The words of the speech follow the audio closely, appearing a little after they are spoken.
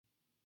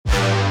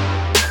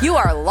You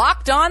are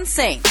Locked On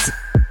Saints,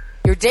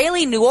 your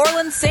daily New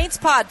Orleans Saints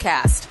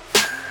podcast.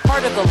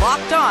 Part of the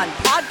Locked On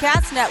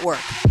Podcast Network,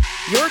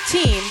 your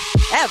team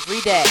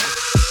every day.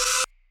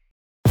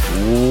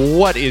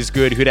 What is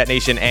good, Who Dat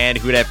Nation and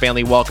Who Dat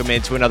family? Welcome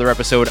into another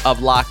episode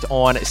of Locked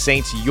On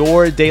Saints,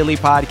 your daily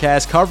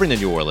podcast covering the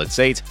New Orleans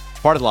Saints,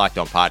 part of the Locked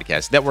On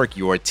Podcast Network,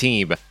 your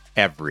team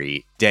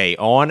every day.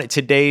 On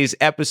today's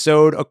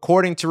episode,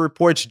 according to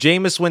reports,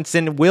 Jameis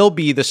Winston will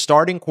be the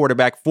starting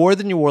quarterback for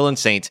the New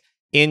Orleans Saints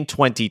in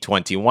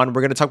 2021.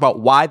 We're going to talk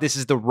about why this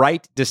is the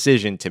right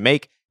decision to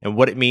make and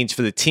what it means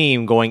for the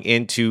team going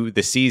into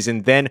the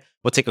season. Then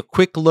we'll take a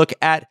quick look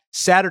at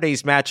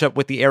Saturday's matchup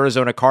with the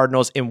Arizona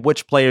Cardinals and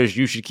which players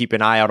you should keep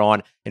an eye out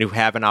on and who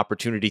have an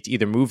opportunity to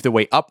either move their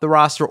way up the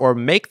roster or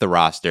make the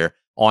roster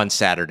on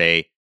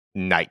Saturday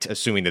night,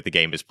 assuming that the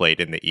game is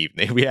played in the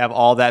evening. We have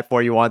all that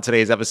for you on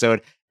today's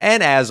episode.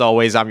 And as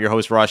always, I'm your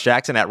host, Ross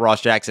Jackson, at Ross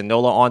Jackson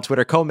Nola on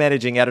Twitter,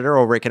 co-managing editor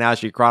over at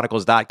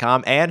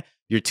CanalStreetChronicles.com, and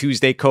your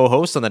Tuesday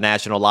co-host on the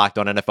National Locked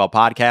On NFL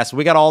podcast.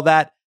 We got all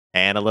that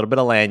and a little bit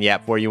of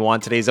lagniappe for you on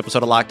today's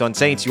episode of Locked On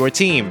Saints, your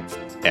team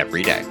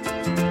every day.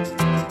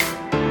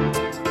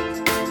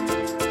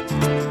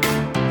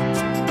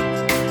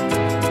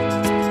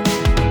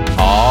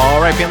 All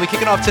right, family,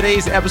 kicking off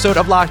today's episode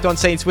of Locked On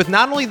Saints with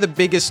not only the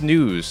biggest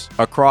news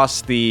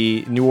across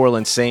the New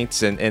Orleans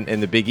Saints and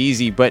the Big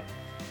Easy, but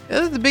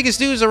the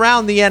biggest news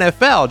around the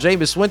NFL.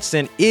 Jameis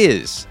Winston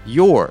is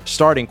your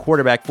starting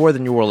quarterback for the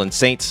New Orleans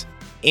Saints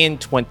in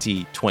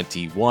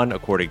 2021,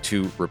 according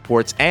to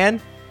reports,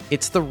 and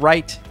it's the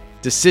right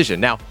decision.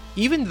 Now,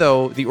 even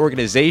though the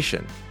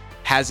organization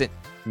hasn't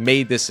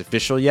made this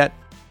official yet,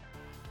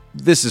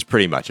 this is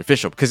pretty much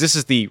official because this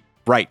is the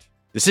right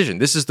decision.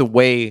 This is the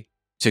way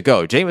to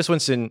go. Jameis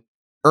Winston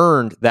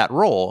earned that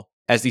role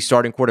as the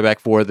starting quarterback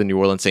for the New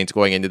Orleans Saints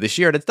going into this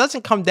year. And it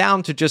doesn't come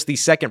down to just the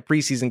second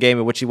preseason game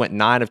in which he went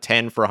 9 of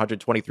 10 for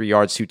 123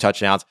 yards, 2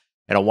 touchdowns,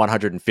 and a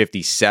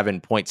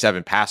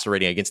 157.7 passer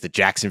rating against the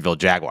Jacksonville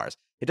Jaguars.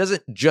 It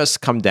doesn't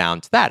just come down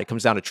to that. It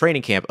comes down to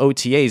training camp,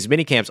 OTAs,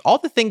 minicamps, all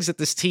the things that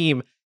this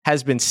team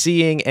has been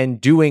seeing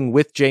and doing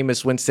with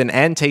Jameis Winston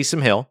and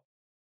Taysom Hill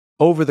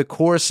over the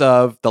course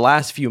of the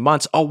last few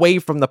months away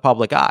from the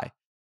public eye.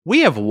 We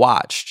have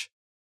watched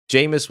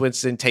Jameis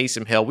Winston,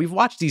 Taysom Hill, we've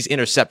watched these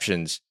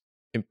interceptions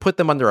and put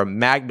them under a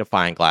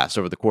magnifying glass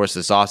over the course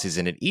of this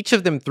offseason, and each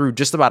of them threw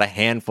just about a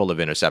handful of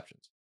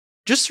interceptions.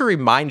 Just to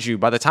remind you,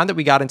 by the time that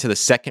we got into the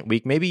second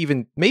week,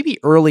 maybe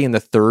early in the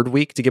third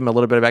week, to give him a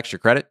little bit of extra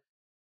credit,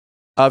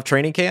 of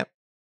training camp,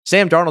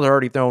 Sam Darnold had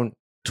already thrown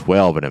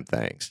 12 of them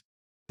things.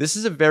 This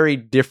is a very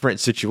different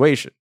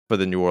situation for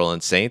the New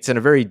Orleans Saints and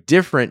a very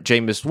different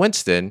Jameis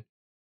Winston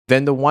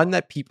than the one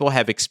that people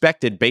have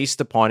expected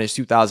based upon his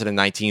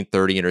 2019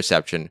 30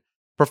 interception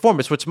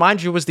performance, which,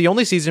 mind you, was the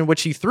only season in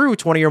which he threw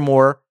 20 or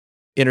more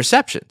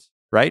interceptions,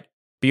 right?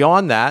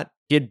 Beyond that,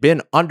 he had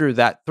been under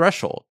that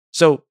threshold.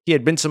 So he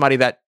had been somebody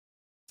that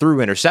threw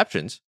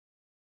interceptions,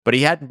 but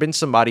he hadn't been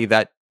somebody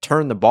that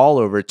turned the ball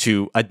over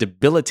to a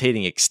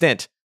debilitating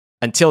extent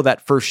until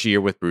that first year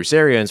with Bruce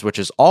Arians, which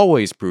has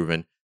always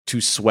proven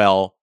to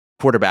swell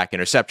quarterback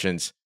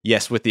interceptions.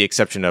 Yes, with the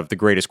exception of the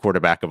greatest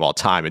quarterback of all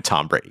time in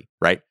Tom Brady,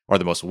 right? Or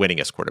the most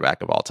winningest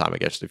quarterback of all time, I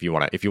guess, if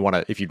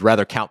you'd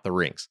rather count the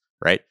rings,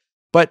 right?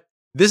 But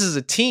this is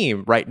a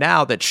team right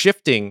now that's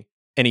shifting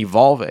and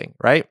evolving,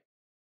 right?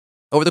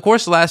 Over the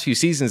course of the last few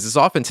seasons, this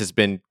offense has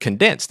been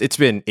condensed. It's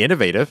been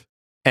innovative,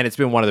 and it's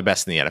been one of the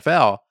best in the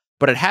NFL,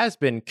 but it has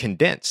been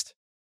condensed.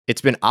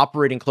 It's been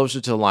operating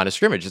closer to the line of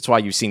scrimmage. That's why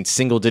you've seen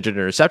single-digit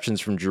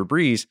interceptions from Drew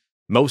Brees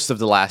most of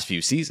the last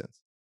few seasons.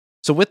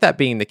 So with that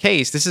being the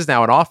case, this is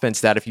now an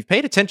offense that if you've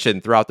paid attention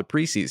throughout the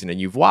preseason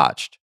and you've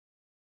watched,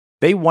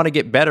 they want to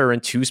get better in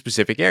two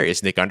specific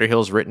areas. Nick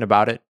Underhill's written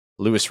about it.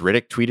 Louis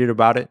Riddick tweeted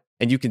about it.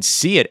 And you can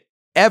see it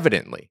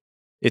evidently.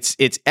 It's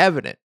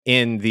evident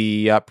in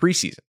the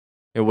preseason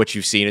in what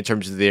you've seen in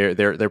terms of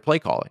their play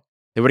calling.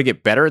 They want to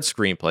get better at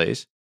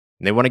screenplays,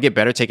 and they want to get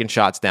better taking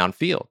shots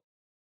downfield,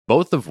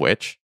 both of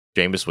which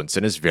Jameis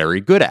Winston is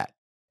very good at.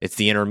 It's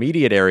the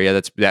intermediate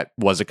area that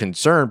was a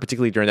concern,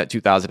 particularly during that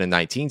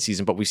 2019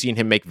 season, but we've seen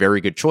him make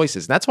very good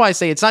choices. And that's why I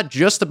say it's not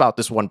just about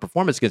this one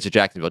performance against the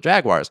Jacksonville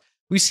Jaguars.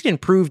 We've seen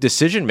improved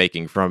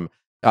decision-making from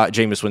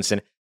Jameis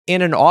Winston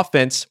in an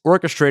offense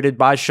orchestrated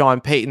by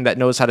Sean Payton that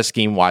knows how to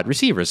scheme wide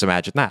receivers.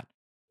 Imagine that.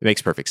 It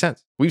makes perfect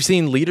sense. We've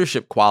seen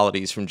leadership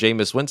qualities from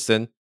Jameis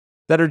Winston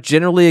that are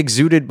generally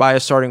exuded by a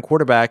starting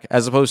quarterback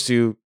as opposed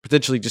to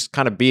potentially just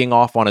kind of being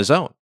off on his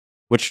own,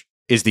 which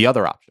is the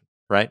other option,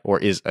 right? Or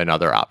is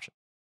another option.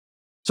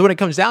 So when it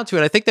comes down to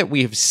it, I think that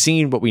we have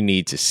seen what we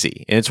need to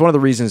see. And it's one of the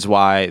reasons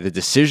why the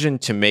decision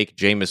to make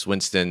Jameis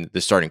Winston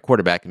the starting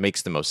quarterback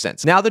makes the most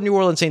sense. Now the New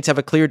Orleans Saints have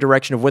a clear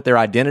direction of what their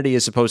identity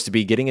is supposed to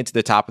be getting into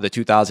the top of the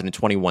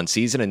 2021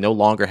 season and no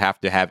longer have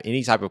to have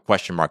any type of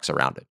question marks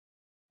around it.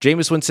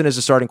 Jameis Winston is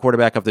the starting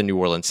quarterback of the New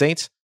Orleans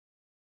Saints.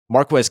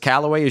 Marquez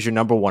Callaway is your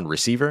number one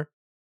receiver.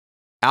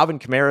 Alvin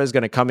Kamara is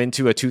going to come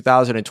into a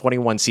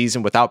 2021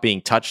 season without being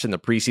touched in the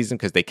preseason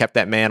because they kept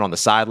that man on the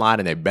sideline,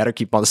 and they better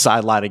keep on the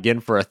sideline again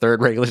for a third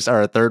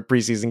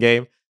preseason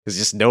game There's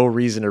just no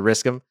reason to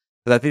risk him.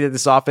 Because I think that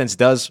this offense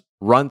does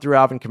run through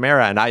Alvin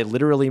Kamara, and I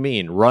literally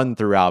mean run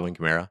through Alvin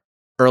Kamara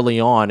early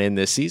on in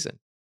this season.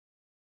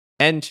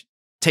 And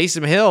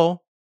Taysom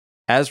Hill,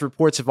 as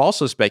reports have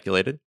also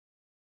speculated,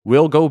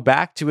 will go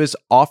back to his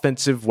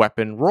offensive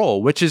weapon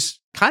role, which is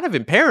kind of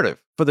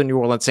imperative for the New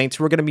Orleans Saints,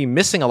 who are going to be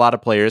missing a lot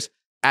of players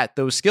at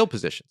those skill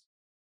positions.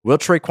 Will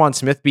Traquan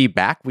Smith be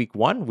back week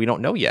 1? We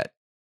don't know yet.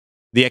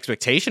 The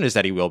expectation is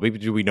that he will be,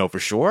 but do we know for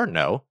sure?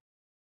 No.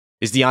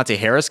 Is Deontay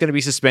Harris going to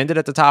be suspended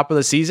at the top of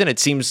the season? It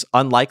seems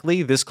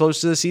unlikely this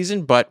close to the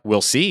season, but we'll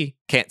see.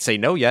 Can't say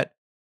no yet.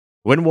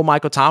 When will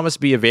Michael Thomas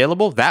be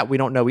available? That we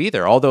don't know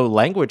either, although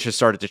language has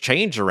started to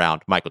change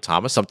around Michael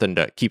Thomas, something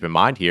to keep in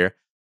mind here,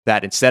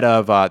 that instead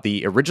of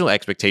the original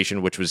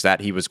expectation, which was that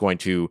he was going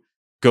to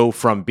go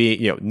from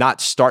being,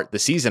 not start the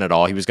season at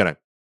all, he was going to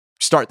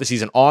start the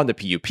season on the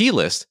PUP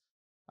list.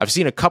 I've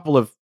seen a couple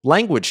of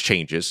language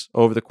changes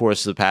over the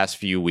course of the past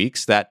few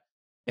weeks that,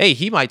 hey,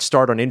 he might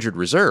start on injured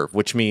reserve,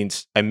 which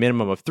means a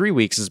minimum of 3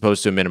 weeks as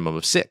opposed to a minimum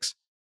of 6.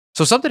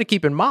 So something to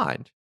keep in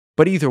mind.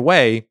 But either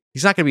way,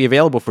 he's not going to be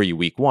available for you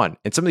week 1.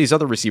 And some of these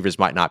other receivers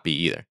might not be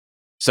either.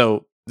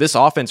 So this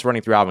offense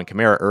running through Alvin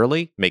Kamara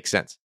early makes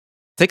sense.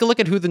 Take a look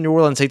at who the New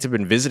Orleans Saints have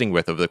been visiting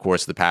with over the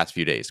course of the past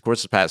few days,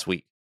 course of the past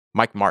week.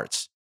 Mike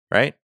Martz,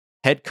 right?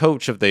 Head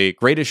coach of the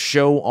greatest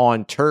show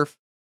on turf.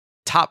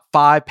 Top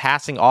 5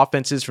 passing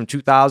offenses from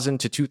 2000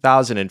 to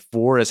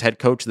 2004 as head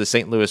coach of the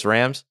St. Louis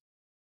Rams.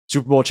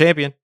 Super Bowl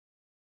champion.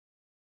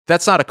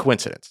 That's not a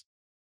coincidence.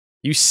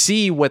 You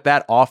see what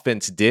that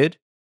offense did,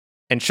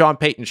 and Sean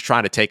Payton's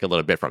trying to take a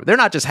little bit from it. They're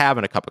not just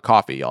having a cup of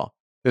coffee, y'all.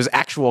 There's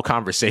actual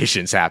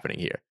conversations happening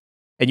here.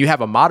 And you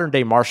have a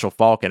modern-day Marshall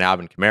Faulk and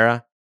Alvin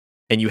Kamara,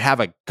 and you have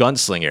a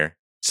gunslinger,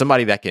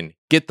 somebody that can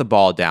get the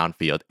ball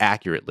downfield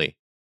accurately,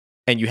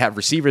 and you have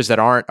receivers that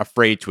aren't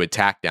afraid to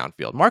attack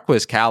downfield.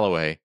 Marquez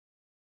Callaway,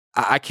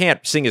 I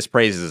can't sing his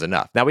praises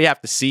enough. Now, we have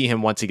to see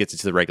him once he gets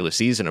into the regular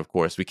season, of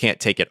course. We can't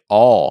take it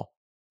all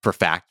for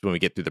fact when we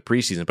get through the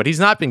preseason, but he's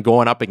not been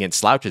going up against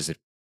slouches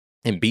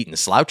and beating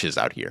slouches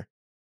out here.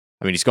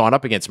 I mean, he's gone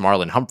up against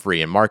Marlon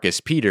Humphrey and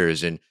Marcus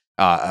Peters and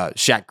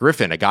Shaq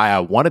Griffin, a guy I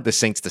wanted the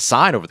Saints to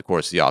sign over the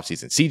course of the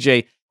offseason.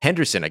 CJ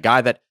Henderson, a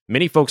guy that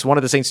many folks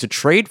wanted the Saints to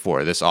trade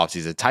for this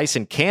offseason.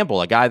 Tyson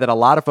Campbell, a guy that a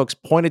lot of folks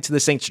pointed to the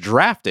Saints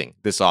drafting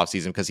this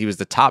offseason because he was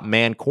the top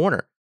man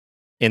corner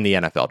in the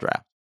NFL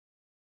draft.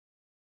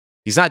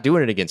 He's not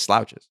doing it against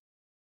slouches.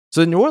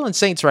 So the New Orleans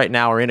Saints right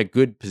now are in a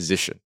good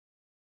position.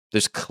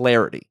 There's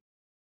clarity.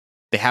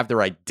 They have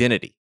their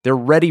identity. They're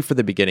ready for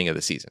the beginning of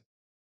the season.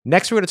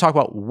 Next, we're going to talk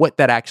about what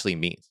that actually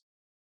means.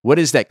 What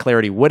is that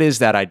clarity? What is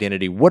that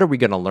identity? What are we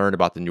going to learn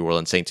about the New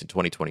Orleans Saints in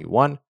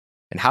 2021?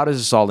 And how does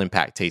this all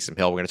impact Taysom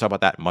Hill? We're going to talk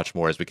about that and much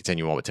more as we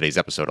continue on with today's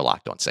episode of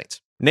Locked On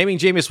Saints. Naming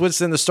Jameis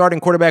Winston the starting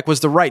quarterback was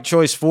the right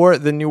choice for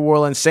the New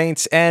Orleans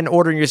Saints, and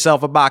ordering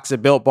yourself a box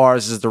of Built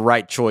Bars is the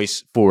right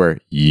choice for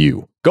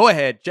you. Go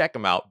ahead, check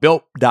them out,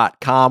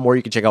 built.com, or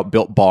you can check out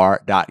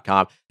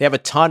builtbar.com. They have a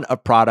ton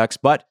of products,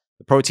 but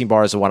the protein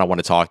bar is the one I want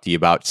to talk to you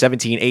about.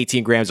 17,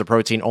 18 grams of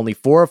protein, only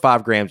 4 or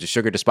 5 grams of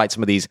sugar, despite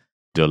some of these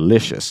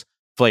delicious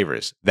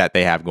flavors that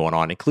they have going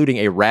on, including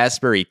a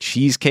raspberry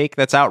cheesecake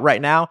that's out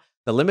right now.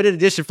 The limited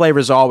edition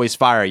flavors are always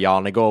fire, y'all,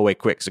 and they go away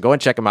quick. So go and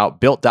check them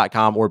out,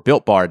 built.com or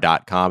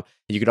builtbar.com.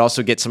 You could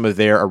also get some of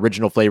their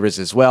original flavors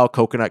as well,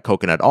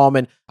 coconut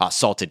almond,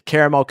 salted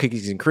caramel,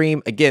 cookies and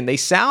cream. Again, they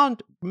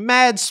sound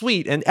mad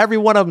sweet, and every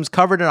one of them is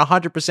covered in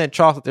 100%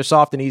 chocolate. They're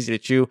soft and easy to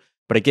chew.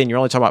 But again, you're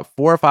only talking about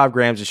 4 or 5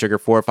 grams of sugar,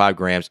 4 or 5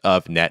 grams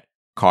of net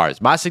carbs.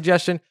 My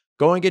suggestion,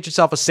 go and get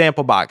yourself a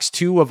sample box,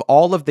 2 of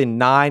all of the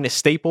 9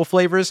 staple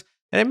flavors,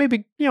 and then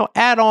maybe,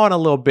 add on a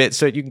little bit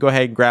so you can go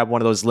ahead and grab one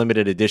of those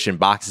limited edition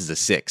boxes of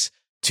 6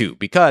 too,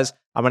 because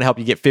I'm going to help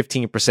you get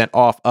 15%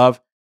 off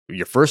of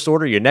your first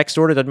order, your next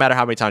order. Doesn't matter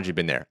how many times you've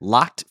been there.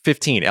 Locked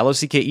 15,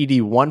 LOCKED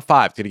 15, going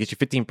to get you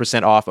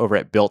 15% off over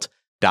at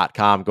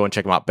built.com. Go and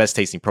check them out. Best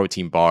tasting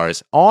protein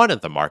bars on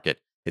the market.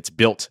 It's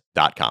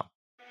built.com.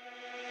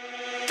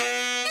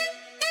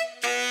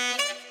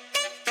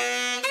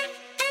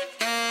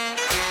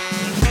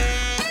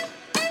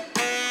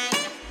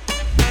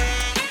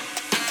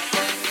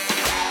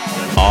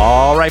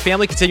 All right,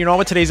 family, continuing on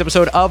with today's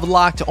episode of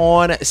Locked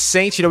On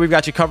Saints. We've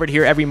got you covered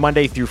here every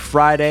Monday through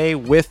Friday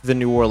with the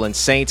New Orleans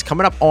Saints.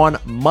 Coming up on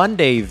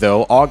Monday,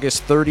 though,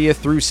 August 30th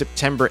through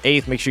September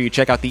 8th, make sure you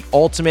check out the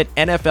ultimate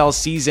NFL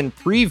season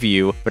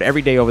preview. But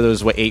every day over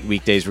those 8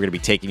 weekdays, we're going to be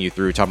taking you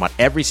through, talking about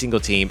every single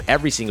team,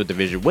 every single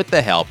division, with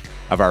the help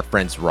of our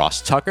friends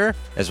Ross Tucker,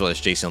 as well as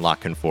Jason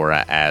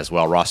LaConfora as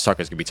well. Ross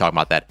Tucker is going to be talking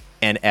about that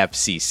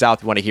NFC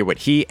South. You want to hear what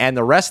he and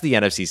the rest of the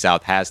NFC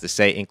South has to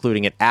say,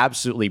 including an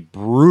absolutely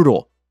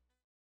brutal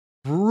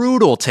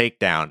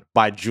takedown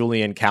by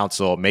Julian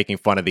Council making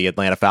fun of the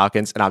Atlanta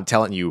Falcons. And I'm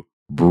telling you,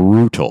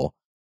 brutal.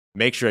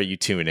 Make sure you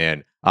tune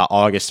in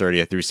August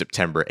 30th through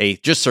September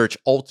 8th. Just search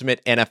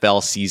Ultimate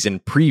NFL Season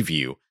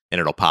Preview and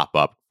it'll pop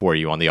up for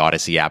you on the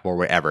Odyssey app or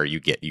wherever you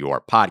get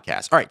your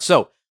podcast. All right,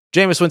 so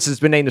Jameis Winston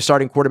has been named the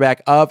starting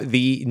quarterback of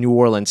the New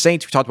Orleans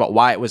Saints. We talked about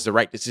why it was the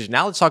right decision.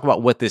 Now let's talk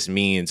about what this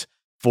means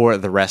for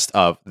the rest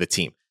of the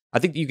team. I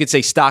think you could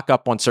say stock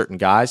up on certain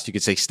guys. You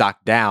could say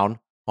stock down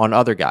on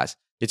other guys.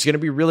 It's going to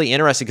be really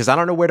interesting because I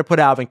don't know where to put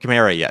Alvin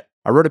Kamara yet.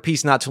 I wrote a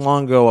piece not too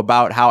long ago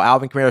about how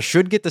Alvin Kamara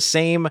should get the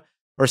same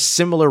or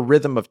similar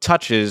rhythm of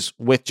touches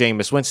with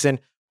Jameis Winston.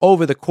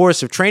 Over the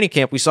course of training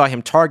camp, we saw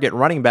him target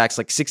running backs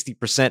like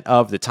 60%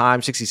 of the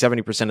time, 60,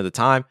 70% of the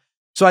time.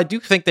 So I do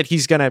think that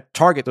he's going to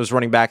target those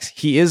running backs.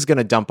 He is going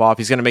to dump off.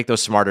 He's going to make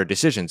those smarter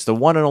decisions. The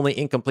one and only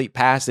incomplete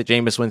pass that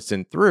Jameis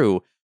Winston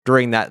threw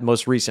during that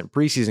most recent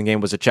preseason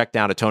game was a check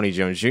down to Tony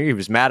Jones Jr. He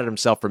was mad at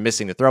himself for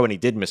missing the throw, and he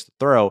did miss the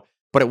throw,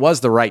 but it was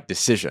the right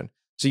decision.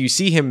 So you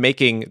see him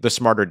making the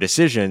smarter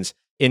decisions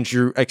in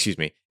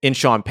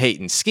Sean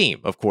Payton's scheme,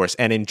 of course,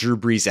 and in Drew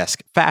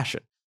Brees-esque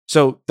fashion.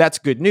 So that's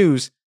good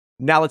news.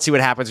 Now let's see what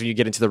happens when you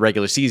get into the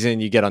regular season,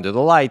 you get under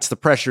the lights, the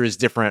pressure is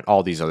different,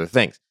 all these other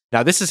things.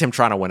 Now, this is him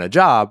trying to win a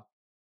job.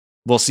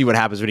 We'll see what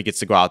happens when he gets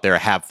to go out there,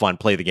 have fun,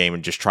 play the game,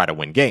 and just try to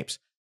win games.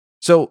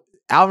 So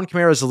Alvin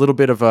Kamara is a little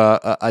bit of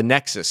a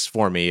nexus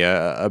for me,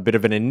 a bit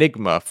of an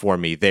enigma for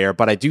me there,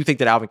 but I do think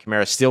that Alvin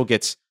Kamara still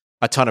gets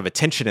a ton of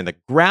attention in the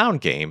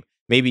ground game,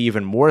 maybe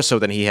even more so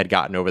than he had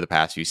gotten over the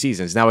past few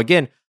seasons. Now,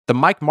 again, the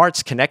Mike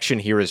Martz connection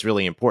here is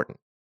really important.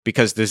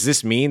 Because does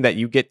this mean that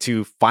you get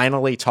to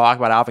finally talk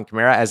about Alvin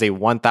Kamara as a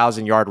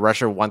 1,000-yard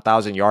rusher,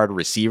 1,000-yard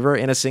receiver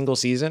in a single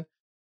season?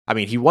 I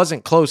mean, he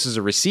wasn't close as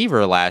a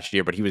receiver last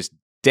year, but he was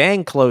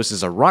dang close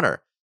as a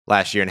runner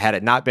last year. And had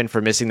it not been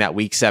for missing that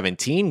Week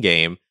 17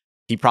 game,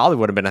 he probably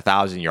would have been a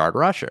 1,000-yard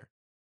rusher.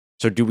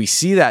 So do we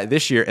see that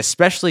this year,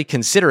 especially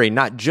considering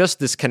not just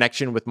this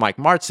connection with Mike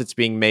Martz that's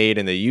being made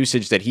and the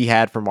usage that he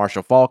had for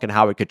Marshall Faulk and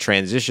how it could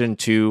transition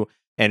to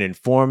and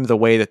inform the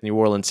way that the New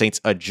Orleans Saints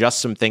adjust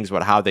some things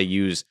about how they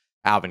use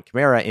Alvin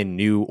Kamara in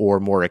new or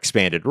more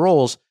expanded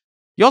roles.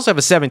 You also have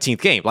a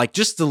 17th game. Like,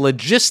 just the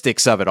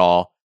logistics of it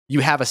all,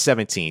 you have a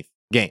 17th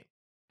game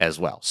as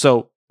well.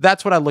 So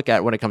that's what I look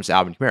at when it comes to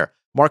Alvin Kamara.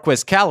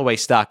 Marquez Callaway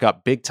stock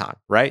up big time,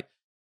 right?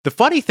 The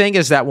funny thing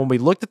is that when we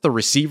looked at the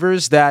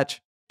receivers that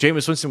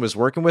Jameis Winston was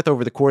working with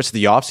over the course of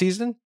the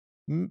offseason,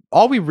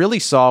 all we really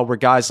saw were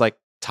guys like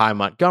Ty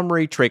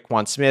Montgomery,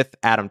 Traquan Smith,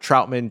 Adam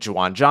Troutman,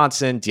 Juwan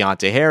Johnson,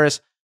 Deontay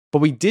Harris, but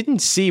we didn't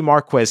see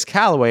Marquez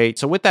Callaway.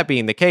 So with that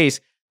being the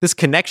case, this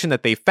connection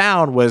that they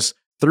found was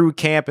through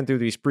camp and through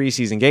these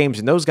preseason games,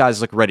 and those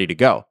guys look ready to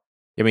go.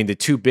 I mean, the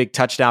two big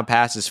touchdown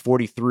passes,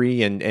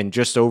 43 and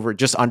just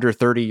under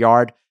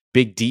 30-yard,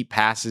 big deep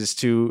passes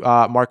to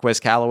Marquez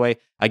Callaway.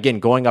 Again,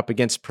 going up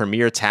against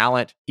premier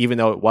talent, even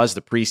though it was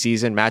the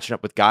preseason, matching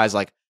up with guys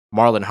like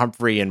Marlon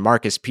Humphrey and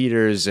Marcus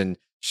Peters and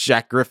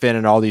Shaq Griffin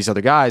and all these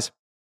other guys.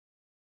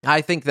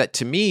 I think that,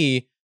 to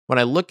me, when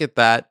I look at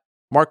that,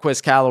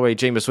 Marquez Callaway,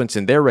 Jameis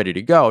Winston, they're ready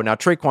to go. Now,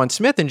 Traquan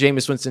Smith and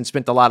Jameis Winston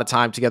spent a lot of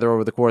time together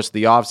over the course of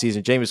the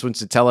offseason. Jameis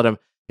Winston telling him,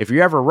 if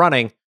you're ever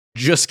running,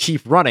 just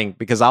keep running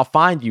because I'll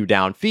find you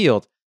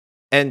downfield.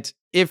 And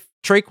if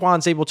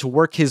Traquan's able to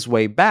work his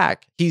way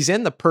back, he's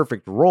in the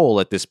perfect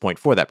role at this point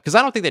for that. Because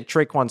I don't think that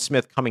Traquan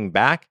Smith coming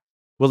back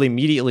will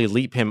immediately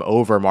leap him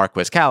over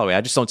Marquez Callaway.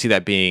 I just don't see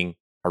that being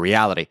a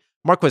reality.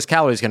 Marquez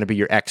Callaway is going to be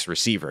your X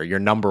receiver, your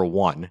number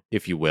one,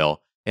 if you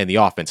will, in the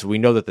offense. We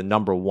know that the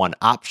number one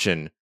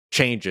option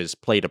changes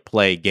play to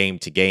play, game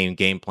to game,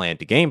 game plan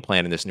to game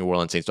plan in this New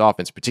Orleans Saints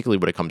offense, particularly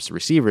when it comes to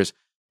receivers.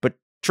 But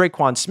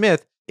Traquan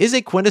Smith is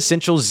a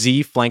quintessential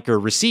Z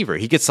flanker receiver.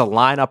 He gets to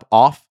line up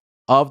off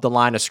of the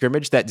line of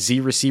scrimmage. That Z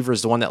receiver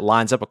is the one that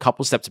lines up a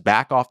couple steps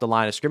back off the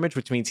line of scrimmage,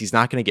 which means he's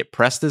not going to get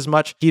pressed as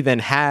much. He then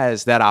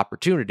has that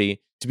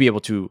opportunity to be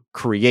able to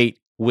create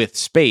with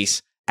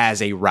space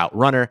as a route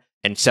runner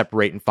and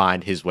separate and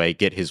find his way,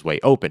 get his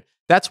way open.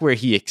 That's where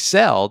he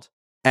excelled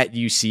at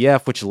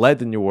UCF, which led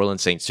the New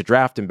Orleans Saints to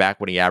draft him back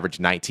when he averaged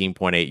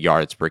 19.8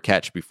 yards per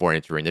catch before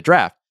entering the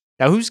draft.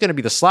 Now, who's going to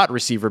be the slot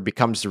receiver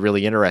becomes the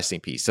really interesting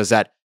piece. Does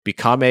that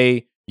become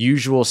a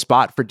usual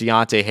spot for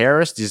Deontay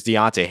Harris? Does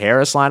Deontay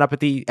Harris line up at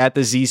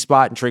the Z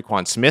spot and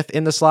Traquan Smith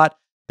in the slot?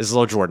 Does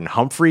little Jordan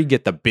Humphrey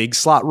get the big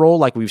slot role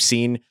like we've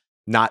seen,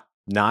 not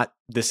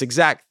this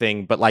exact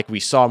thing, but like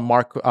we saw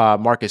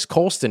Marcus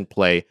Colston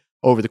play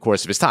over the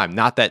course of his time?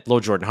 Not that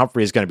little Jordan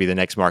Humphrey is going to be the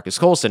next Marcus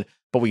Colston,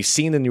 but we've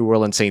seen the New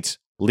Orleans Saints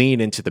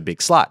lean into the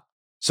big slot.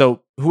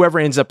 So whoever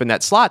ends up in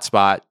that slot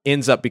spot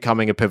ends up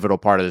becoming a pivotal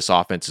part of this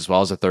offense, as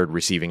well as a third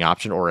receiving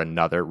option or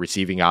another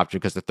receiving option,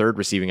 because the third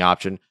receiving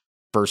option,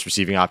 first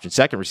receiving option,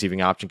 second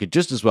receiving option could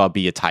just as well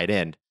be a tight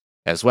end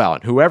as well.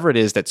 And whoever it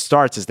is that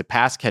starts as the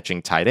pass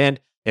catching tight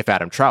end, if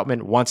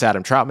once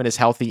Adam Troutman is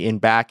healthy in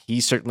back, he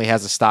certainly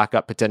has a stock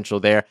up potential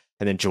there.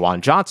 And then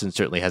Juwan Johnson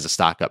certainly has a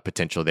stock up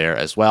potential there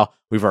as well.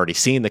 We've already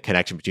seen the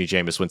connection between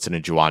Jameis Winston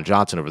and Juwan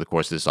Johnson over the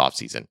course of this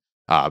offseason.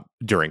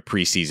 During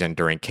preseason,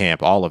 during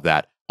camp, all of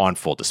that on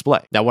full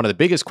display. Now, one of the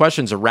biggest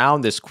questions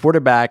around this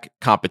quarterback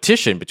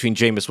competition between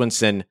Jameis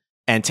Winston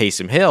and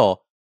Taysom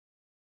Hill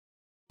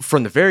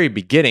from the very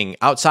beginning,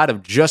 outside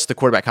of just the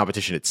quarterback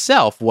competition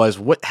itself, was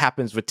what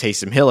happens with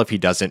Taysom Hill if he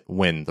doesn't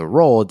win the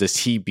role? Does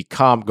he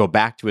go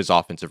back to his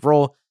offensive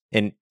role?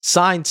 And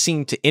signs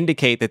seem to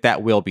indicate that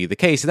that will be the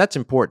case. And that's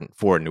important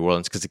for New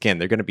Orleans because, again,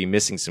 they're going to be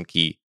missing some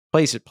key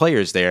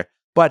players there.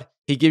 but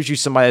he gives you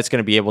somebody that's going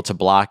to be able to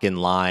block in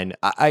line.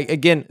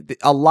 Again,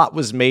 a lot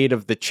was made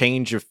of the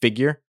change of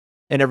figure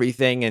and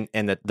everything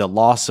and the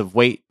loss of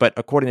weight. But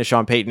according to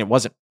Sean Payton, it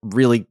wasn't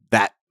really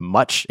that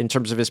much in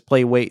terms of his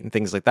play weight and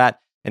things like that.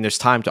 And there's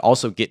time to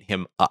also get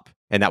him up.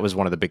 And that was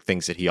one of the big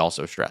things that he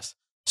also stressed.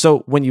 So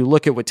when you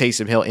look at what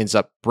Taysom Hill ends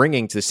up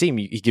bringing to the team,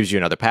 he gives you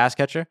another pass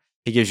catcher.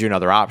 He gives you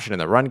another option in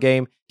the run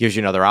game. He gives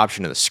you another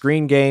option in the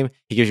screen game.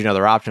 He gives you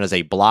another option as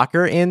a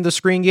blocker in the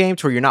screen game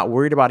to where you're not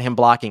worried about him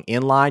blocking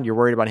in line. You're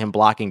worried about him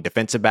blocking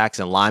defensive backs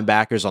and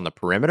linebackers on the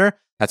perimeter.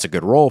 That's a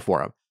good role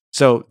for him.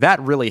 So that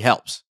really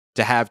helps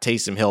to have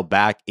Taysom Hill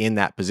back in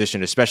that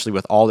position, especially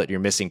with all that you're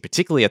missing,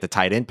 particularly at the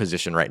tight end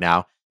position right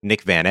now.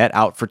 Nick Van Ette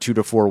out for 2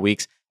 to 4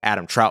 weeks.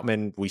 Adam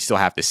Troutman, we still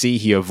have to see.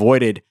 He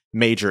avoided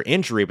major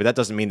injury, but that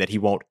doesn't mean that he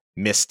won't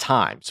miss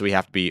time. So we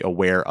have to be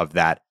aware of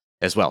that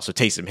as well. So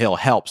Taysom Hill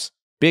helps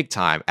big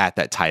time at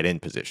that tight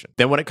end position.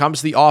 Then when it comes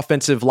to the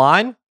offensive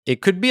line,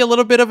 it could be a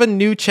little bit of a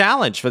new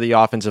challenge for the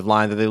offensive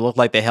line that they look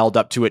like they held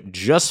up to it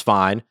just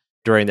fine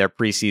during their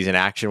preseason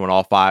action when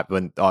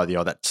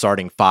that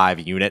starting 5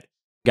 unit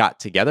got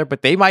together,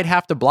 but they might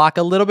have to block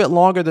a little bit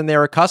longer than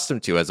they're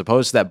accustomed to, as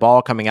opposed to that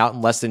ball coming out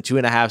in less than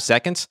 2.5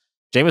 seconds.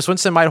 Jameis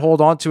Winston might hold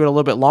on to it a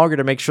little bit longer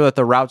to make sure that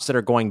the routes that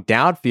are going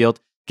downfield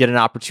get an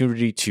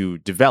opportunity to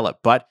develop,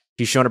 but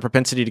he's shown a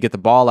propensity to get the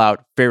ball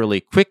out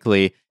fairly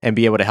quickly and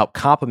be able to help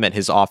complement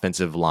his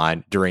offensive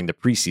line during the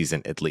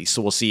preseason at least.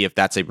 So we'll see if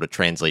that's able to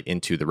translate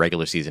into the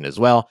regular season as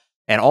well.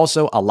 And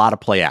also a lot of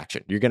play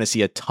action. You're going to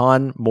see a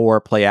ton more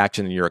play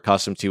action than you're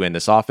accustomed to in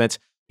this offense.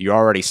 You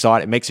already saw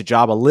it. It makes the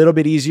job a little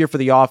bit easier for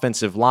the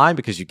offensive line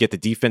because you get the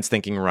defense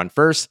thinking run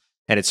first.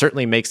 And it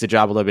certainly makes the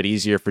job a little bit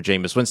easier for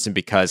Jameis Winston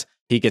because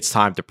he gets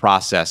time to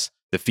process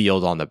the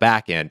field on the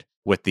back end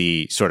with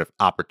the sort of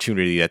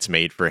opportunity that's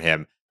made for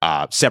him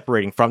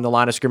separating from the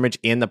line of scrimmage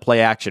in the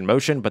play action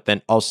motion, but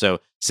then also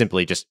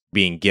simply just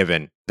being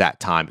given that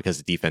time because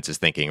the defense is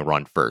thinking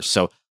run first.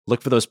 So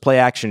look for those play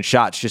action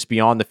shots just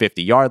beyond the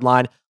 50-yard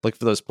line. Look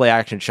for those play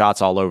action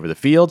shots all over the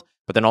field,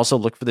 but then also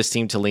look for this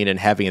team to lean in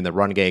heavy in the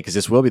run game because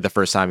this will be the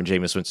first time in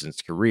Jameis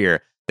Winston's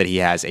career that he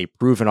has a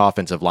proven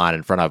offensive line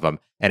in front of him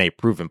and a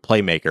proven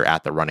playmaker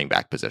at the running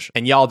back position.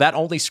 And y'all, that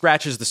only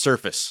scratches the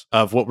surface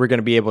of what we're going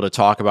to be able to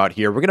talk about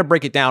here. We're going to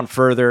break it down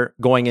further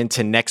going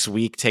into next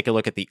week. Take a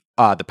look at the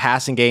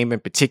passing game in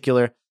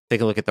particular.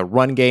 Take a look at the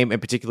run game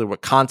in particular,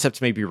 what concepts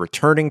may be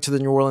returning to the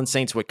New Orleans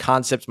Saints, what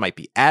concepts might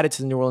be added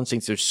to the New Orleans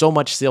Saints. There's so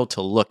much still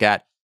to look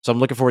at. So I'm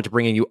looking forward to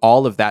bringing you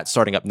all of that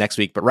starting up next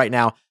week. But right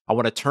now, I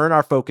want to turn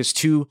our focus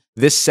to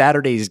this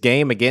Saturday's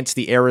game against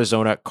the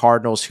Arizona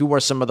Cardinals. Who are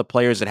some of the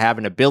players that have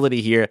an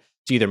ability here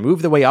to either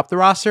move their way up the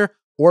roster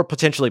or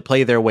potentially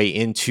play their way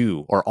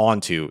into or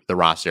onto the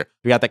roster?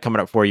 We got that coming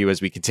up for you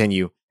as we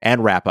continue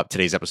and wrap up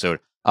today's episode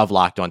of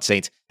Locked On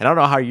Saints. And I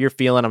don't know how you're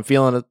feeling. I'm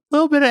feeling a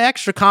little bit of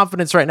extra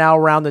confidence right now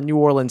around the New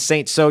Orleans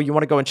Saints. So you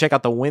want to go and check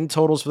out the win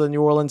totals for the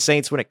New Orleans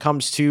Saints when it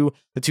comes to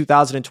the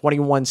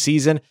 2021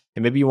 season.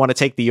 And maybe you want to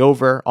take the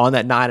over on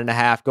that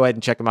 9.5. Go ahead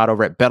and check them out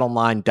over at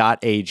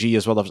betonline.ag,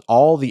 as well as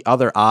all the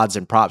other odds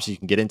and props you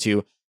can get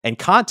into and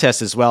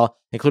contests as well,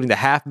 including the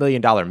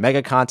 $500,000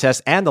 mega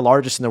contest and the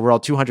largest in the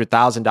world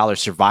 $200,000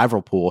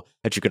 survival pool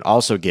that you can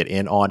also get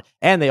in on.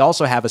 And they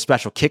also have a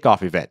special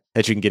kickoff event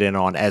that you can get in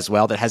on as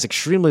well that has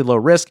extremely low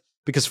risk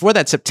because for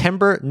that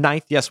September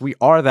 9th, yes, we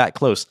are that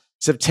close.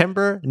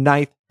 September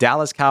 9th,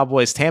 Dallas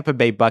Cowboys, Tampa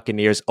Bay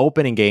Buccaneers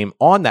opening game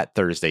on that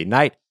Thursday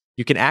night.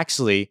 You can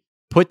actually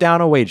put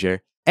down a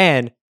wager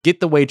and get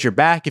the wager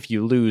back if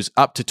you lose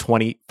up to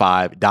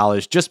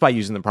 $25 just by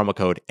using the promo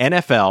code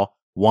NFL100,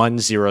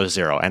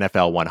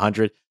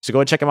 NFL100. So go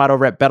and check them out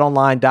over at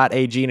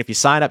betonline.ag. And if you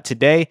sign up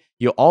today,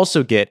 you'll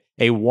also get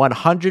a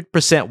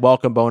 100%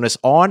 welcome bonus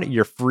on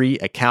your free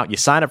account. You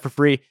sign up for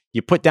free,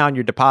 you put down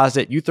your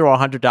deposit, you throw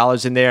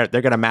 $100 in there,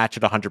 they're going to match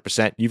it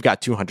 100%. You've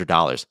got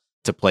 $200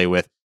 to play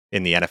with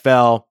in the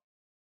NFL,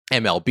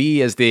 MLB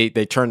as they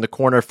turn the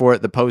corner for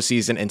the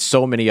postseason, and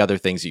so many other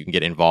things that you can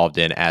get involved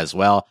in as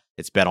well.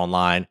 It's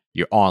BetOnline,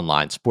 your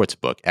online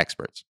sportsbook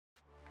experts.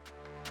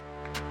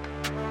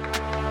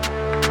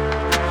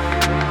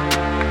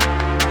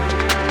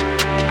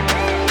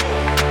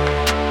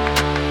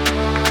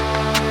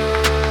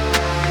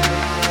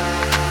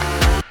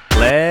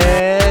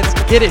 Let's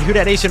get it, Who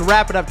Dat Nation.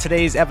 Wrapping up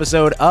today's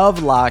episode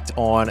of Locked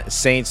On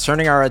Saints,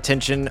 turning our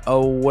attention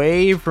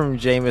away from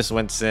Jameis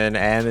Winston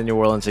and the New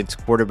Orleans Saints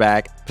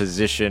quarterback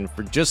position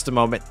for just a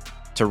moment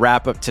to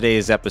wrap up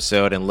today's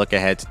episode and look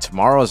ahead to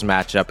tomorrow's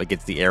matchup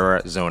against the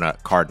Arizona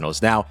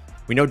Cardinals. Now,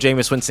 we know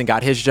Jameis Winston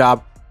got his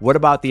job. What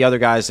about the other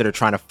guys that are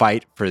trying to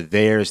fight for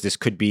theirs? This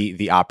could be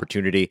the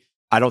opportunity.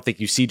 I don't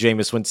think you see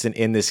Jameis Winston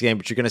in this game,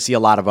 but you're going to see a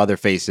lot of other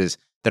faces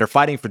that are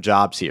fighting for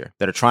jobs here,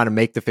 that are trying to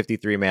make the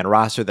 53-man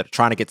roster, that are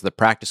trying to get to the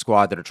practice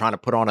squad, that are trying to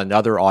put on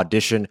another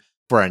audition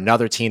for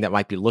another team that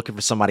might be looking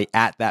for somebody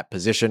at that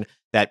position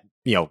that,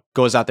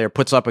 goes out there,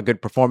 puts up a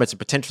good performance, and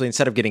potentially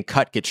instead of getting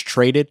cut, gets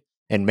traded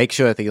and make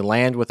sure that they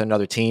land with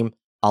another team.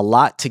 A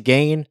lot to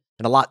gain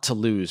and a lot to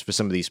lose for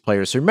some of these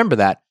players. So remember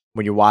that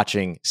when you're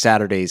watching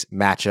Saturday's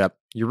matchup,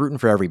 you're rooting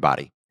for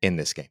everybody in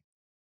this game.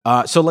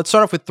 So let's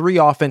start off with 3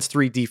 offense,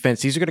 3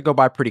 defense. These are going to go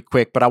by pretty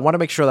quick, but I want to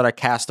make sure that I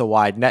cast a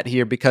wide net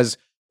here because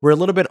we're a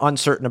little bit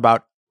uncertain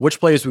about which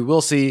players we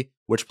will see,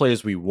 which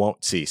players we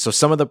won't see. So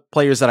some of the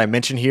players that I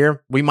mentioned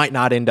here, we might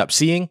not end up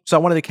seeing. So I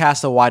wanted to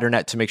cast a wider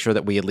net to make sure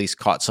that we at least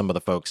caught some of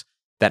the folks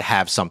that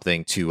have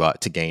something to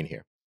gain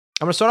here.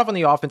 I'm going to start off on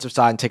the offensive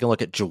side and take a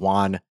look at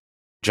Juwan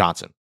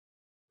Johnson.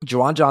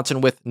 Juwan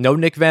Johnson with no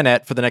Nick Van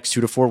Ette for the next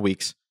 2 to 4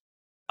 weeks.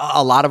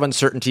 A lot of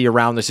uncertainty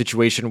around the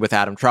situation with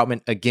Adam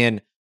Troutman.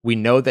 Again, we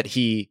know that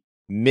he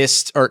we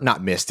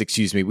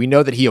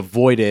know that he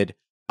avoided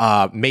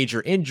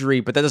major injury,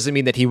 but that doesn't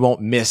mean that he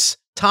won't miss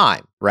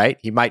time, right?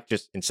 He might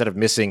just, instead of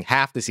missing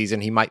half the season,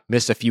 he might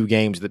miss a few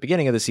games at the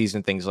beginning of the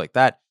season, things like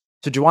that.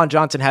 So Juwan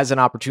Johnson has an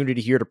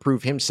opportunity here to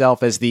prove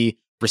himself as the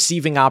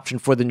receiving option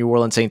for the New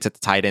Orleans Saints at the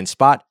tight end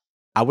spot.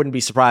 I wouldn't be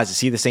surprised to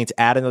see the Saints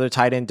add another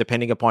tight end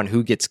depending upon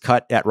who gets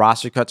cut at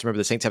roster cuts. Remember,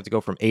 the Saints have to go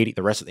from 80,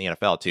 the rest of the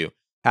NFL too,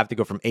 have to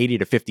go from 80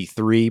 to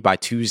 53 by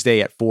Tuesday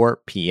at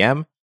 4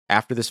 p.m.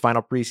 after this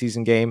final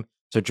preseason game.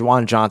 So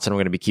Juwan Johnson, I'm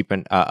going to be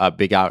keeping a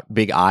big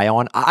eye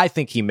on. I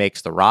think he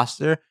makes the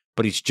roster,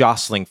 but he's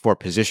jostling for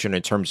position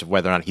in terms of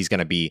whether or not he's going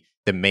to be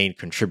the main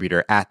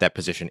contributor at that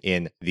position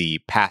in the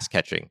pass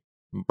catching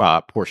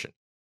portion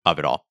of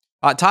it all.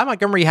 Ty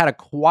Montgomery had a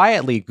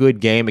quietly good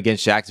game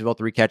against Jacksonville,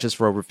 3 catches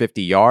for over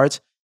 50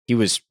 yards. He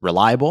was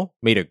reliable,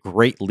 made a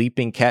great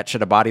leaping catch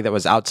at a body that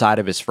was outside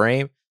of his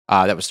frame.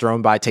 That was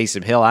thrown by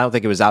Taysom Hill. I don't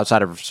think it was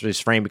outside of his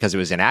frame because it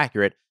was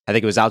inaccurate. I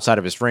think it was outside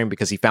of his frame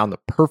because he found the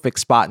perfect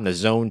spot in the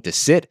zone to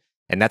sit.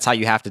 And that's how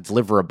you have to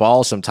deliver a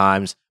ball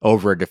sometimes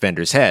over a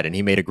defender's head. And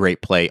he made a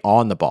great play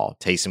on the ball.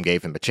 Taysom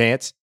gave him a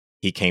chance.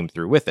 He came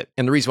through with it.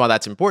 And the reason why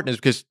that's important is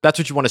because that's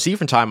what you want to see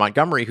from Ty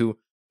Montgomery, who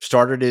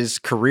started his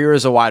career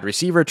as a wide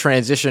receiver,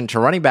 transitioned to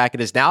running back,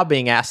 and is now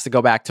being asked to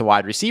go back to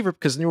wide receiver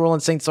because the New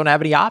Orleans Saints don't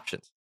have any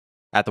options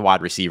at the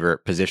wide receiver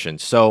position.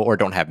 Or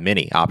don't have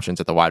many options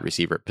at the wide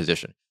receiver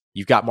position.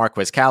 You've got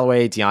Marquez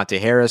Callaway, Deontay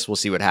Harris. We'll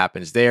see what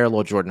happens there.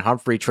 Lil Jordan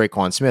Humphrey,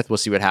 Traquan Smith. We'll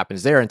see what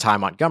happens there. And Ty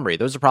Montgomery.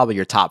 Those are probably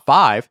your top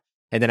 5.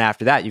 And then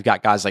after that, you've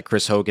got guys like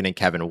Chris Hogan and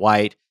Kevin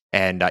White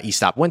and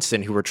Eastop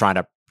Winston, who were trying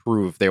to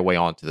prove their way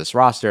onto this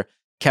roster.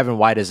 Kevin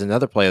White is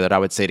another player that I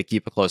would say to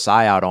keep a close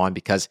eye out on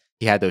because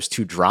he had those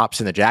 2 drops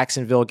in the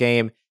Jacksonville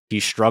game. He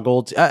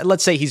struggled.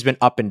 Let's say he's been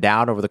up and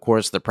down over the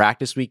course of the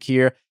practice week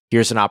here.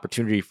 Here's an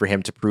opportunity for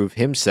him to prove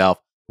himself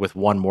with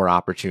one more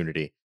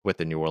opportunity with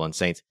the New Orleans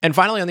Saints. And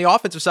finally, on the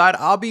offensive side,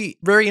 I'll be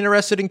very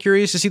interested and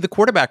curious to see the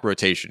quarterback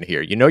rotation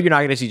here. You know, you're not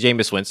going to see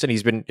Jameis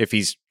Winston. If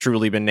he's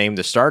truly been named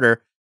the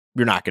starter,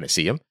 you're not going to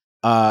see him.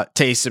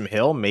 Taysom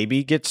Hill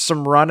maybe gets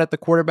some run at the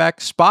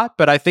quarterback spot,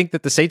 but I think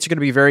that the Saints are going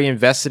to be very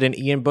invested in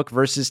Ian Book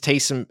versus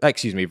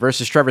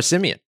Trevor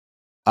Siemian.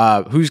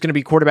 Who's going to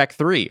be quarterback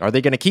 3? Are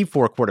they going to keep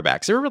 4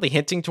 quarterbacks? They were really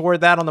hinting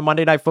toward that on the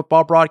Monday Night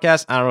Football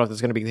broadcast. I don't know if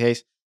that's going to be the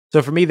case.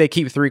 So for me, they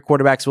keep 3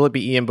 quarterbacks. Will it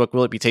be Ian Book?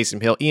 Will it be Taysom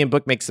Hill? Ian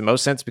Book makes the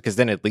most sense because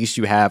then at least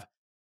you have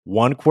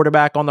 1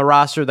 quarterback on the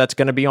roster that's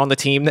going to be on the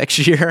team next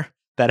year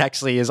that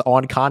actually is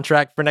on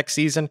contract for next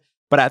season.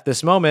 But at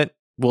this moment,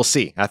 we'll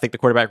see. I think the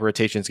quarterback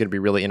rotation is going to be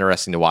really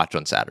interesting to watch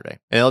on Saturday.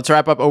 And let's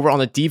wrap up over on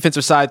the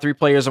defensive side. 3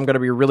 players I'm going to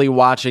be really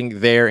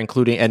watching there,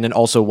 including, and then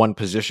also 1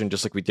 position,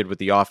 just like we did with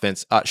the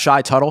offense.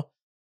 Shy Tuttle.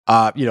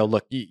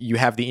 Look, you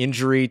have the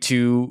injury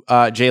to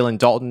Jalen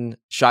Dalton.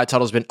 Shy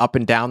Tuttle's been up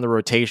and down the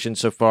rotation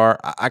so far.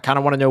 I kind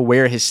of want to know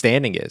where his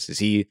standing is. Is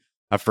he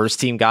a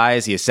first-team guy?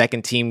 Is he a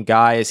second-team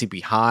guy? Is he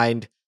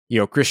behind,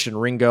 Christian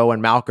Ringo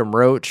and Malcolm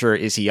Roach? Or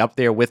is he up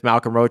there with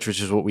Malcolm Roach,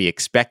 which is what we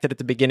expected at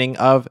the beginning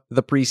of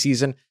the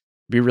preseason?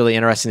 Be really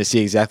interesting to see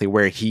exactly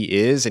where he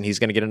is, and he's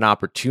going to get an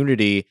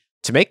opportunity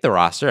to make the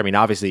roster. I mean,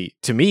 obviously,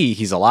 to me,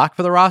 he's a lock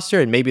for the roster,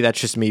 and maybe that's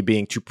just me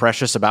being too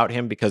precious about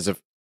him because of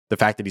the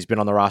fact that he's been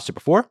on the roster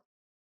before.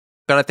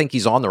 But I think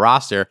he's on the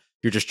roster.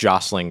 You're just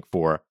jostling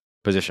for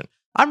position.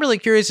 I'm really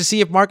curious to see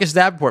if Marcus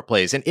Davenport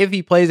plays, and if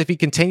he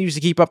continues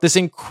to keep up this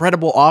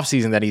incredible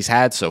offseason that he's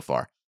had so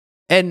far.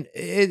 And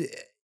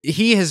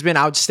he has been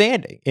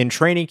outstanding in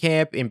training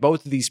camp, in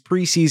both of these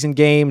preseason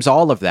games,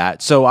 all of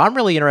that. So I'm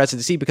really interested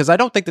to see, because I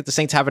don't think that the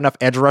Saints have enough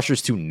edge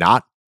rushers to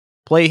not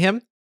play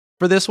him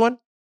for this one.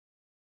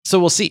 So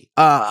we'll see.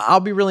 I'll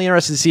be really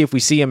interested to see if we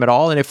see him at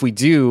all. And if we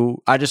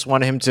do, I just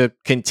want him to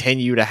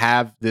continue to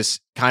have this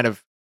kind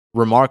of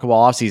remarkable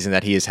offseason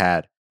that he has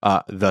had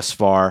thus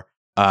far.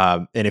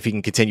 And if he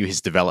can continue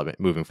his development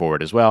moving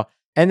forward as well.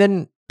 And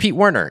then Pete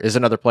Werner is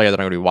another player that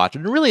I'm going to be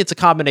watching. And really, it's a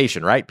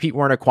combination, right? Pete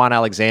Werner, Quan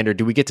Alexander.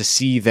 Do we get to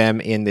see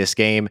them in this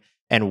game?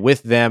 And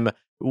with them,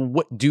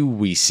 what do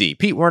we see?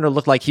 Pete Werner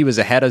looked like he was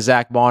ahead of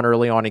Zach Bond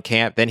early on in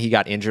camp. Then he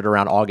got injured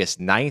around August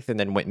 9th and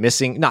then went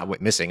missing. Not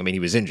went missing. I mean,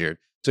 he was injured.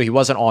 So he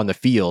wasn't on the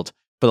field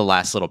for the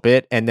last little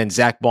bit. And then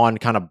Zach Bond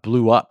kind of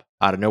blew up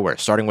out of nowhere,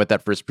 starting with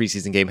that first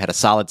preseason game, had a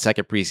solid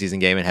second preseason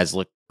game, and has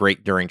looked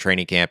great during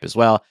training camp as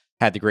well.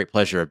 Had the great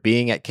pleasure of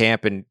being at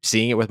camp and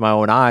seeing it with my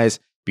own eyes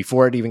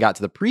before it even got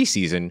to the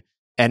preseason.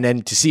 And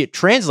then to see it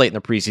translate in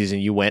the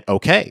preseason, you went,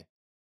 okay,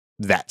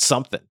 that's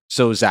something.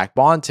 So Zach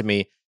Bond, to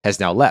me, has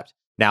now left.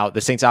 Now,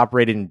 the Saints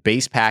operated in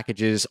base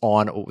packages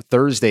on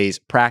Thursday's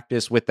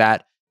practice with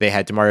that. they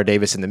had Demario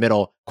Davis in the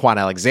middle, Quan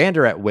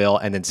Alexander at will,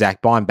 and then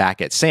Zach Bond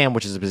back at Sam,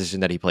 which is a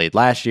position that he played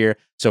last year.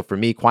 So for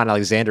me, Quan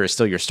Alexander is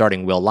still your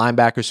starting will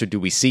linebacker. So do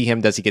we see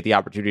him? Does he get the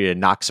opportunity to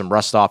knock some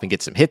rust off and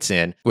get some hits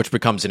in, which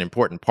becomes an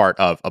important part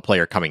of a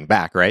player coming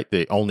back, right?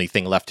 The only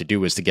thing left to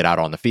do is to get out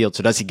on the field.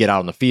 So does he get out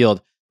on the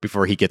field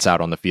before he gets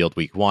out on the field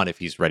week 1 if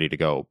he's ready to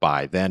go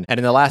by then? And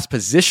in the last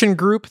position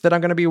group that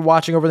I'm going to be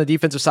watching over on the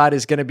defensive side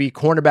is going to be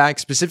cornerback,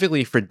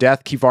 specifically for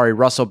depth. Kivari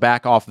Russell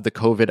back off of the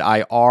COVID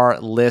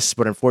IR list,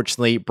 but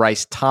unfortunately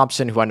Bryce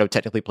Thompson, who I know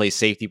technically plays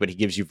safety, but he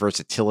gives you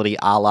versatility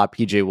a la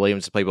PJ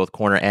Williams to play both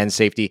corner and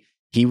safety.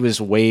 He was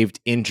waived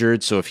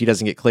injured, so if he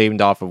doesn't get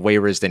claimed off of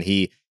waivers, then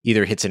he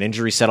either hits an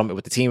injury settlement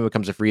with the team and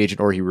becomes a free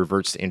agent, or he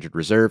reverts to injured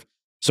reserve.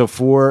 So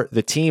for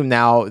the team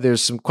now,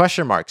 there's some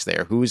question marks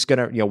there. Who's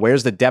going to,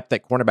 where's the depth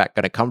at cornerback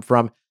going to come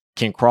from?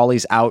 Ken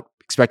Crawley's out,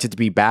 expected to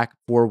be back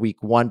for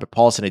week 1, but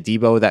Paulson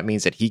Adebo, that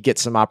means that he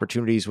gets some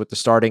opportunities with the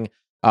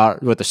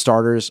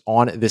starters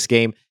on this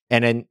game.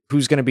 And then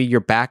who's going to be your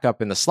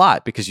backup in the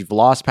slot? Because you've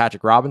lost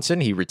Patrick Robinson,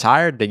 he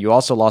retired. Then you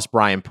also lost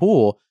Brian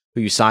Poole,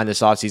 who you signed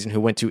this offseason, who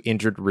went to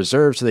injured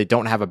reserve. So they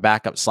don't have a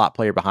backup slot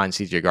player behind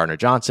CJ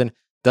Gardner-Johnson.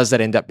 Does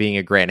that end up being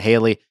a Grant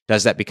Haley?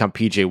 Does that become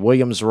PJ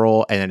Williams'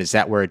 role? And then is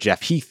that where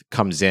Jeff Heath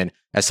comes in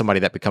as somebody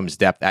that becomes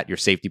depth at your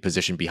safety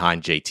position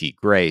behind JT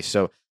Gray?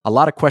 So a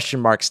lot of question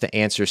marks to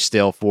answer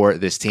still for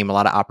this team. A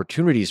lot of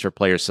opportunities for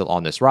players still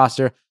on this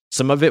roster.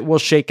 Some of it will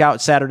shake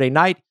out Saturday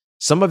night.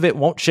 Some of it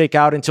won't shake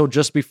out until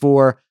just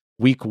before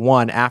week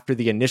 1 after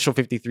the initial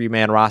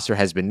 53-man roster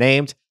has been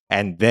named.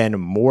 And then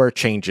more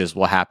changes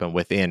will happen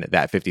within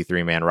that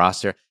 53-man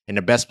roster. And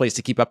the best place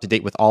to keep up to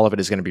date with all of it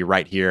is going to be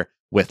right here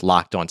with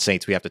Locked On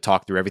Saints. We have to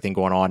talk through everything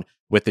going on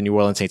with the New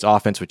Orleans Saints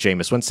offense with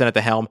Jameis Winston at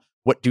the helm.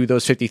 What do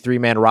those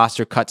 53-man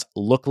roster cuts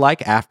look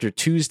like after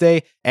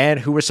Tuesday? And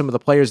who are some of the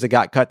players that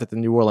got cut that the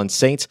New Orleans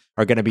Saints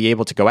are going to be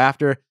able to go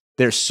after?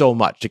 There's so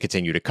much to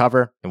continue to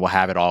cover, and we'll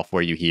have it all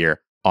for you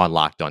here on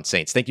Locked On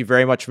Saints. Thank you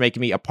very much for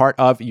making me a part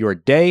of your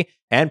day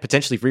and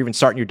potentially for even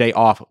starting your day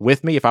off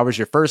with me. If I was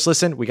your first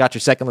listen, we got your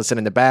second listen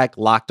in the bag.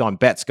 Locked On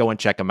Bets. Go and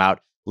check them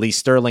out. Lee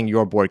Sterling,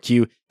 your board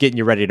Q, getting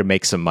you ready to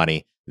make some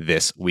money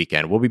this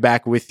weekend. We'll be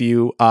back with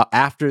you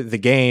after the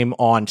game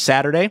on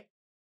Saturday.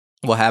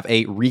 We'll have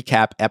a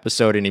recap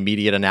episode, an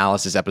immediate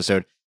analysis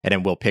episode, and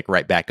then we'll pick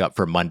right back up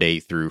for Monday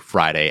through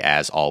Friday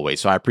as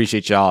always. So I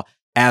appreciate y'all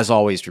as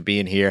always for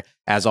being here.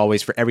 As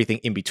always, for everything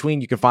in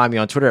between, you can find me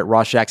on Twitter at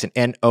Ross Jackson,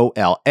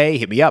 NOLA.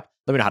 Hit me up.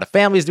 Let me know how the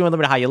family's doing. Let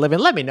me know how you're living.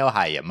 Let me know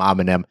how your mom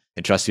and them.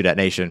 And trust you, that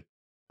nation.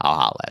 I'll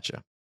holla at you.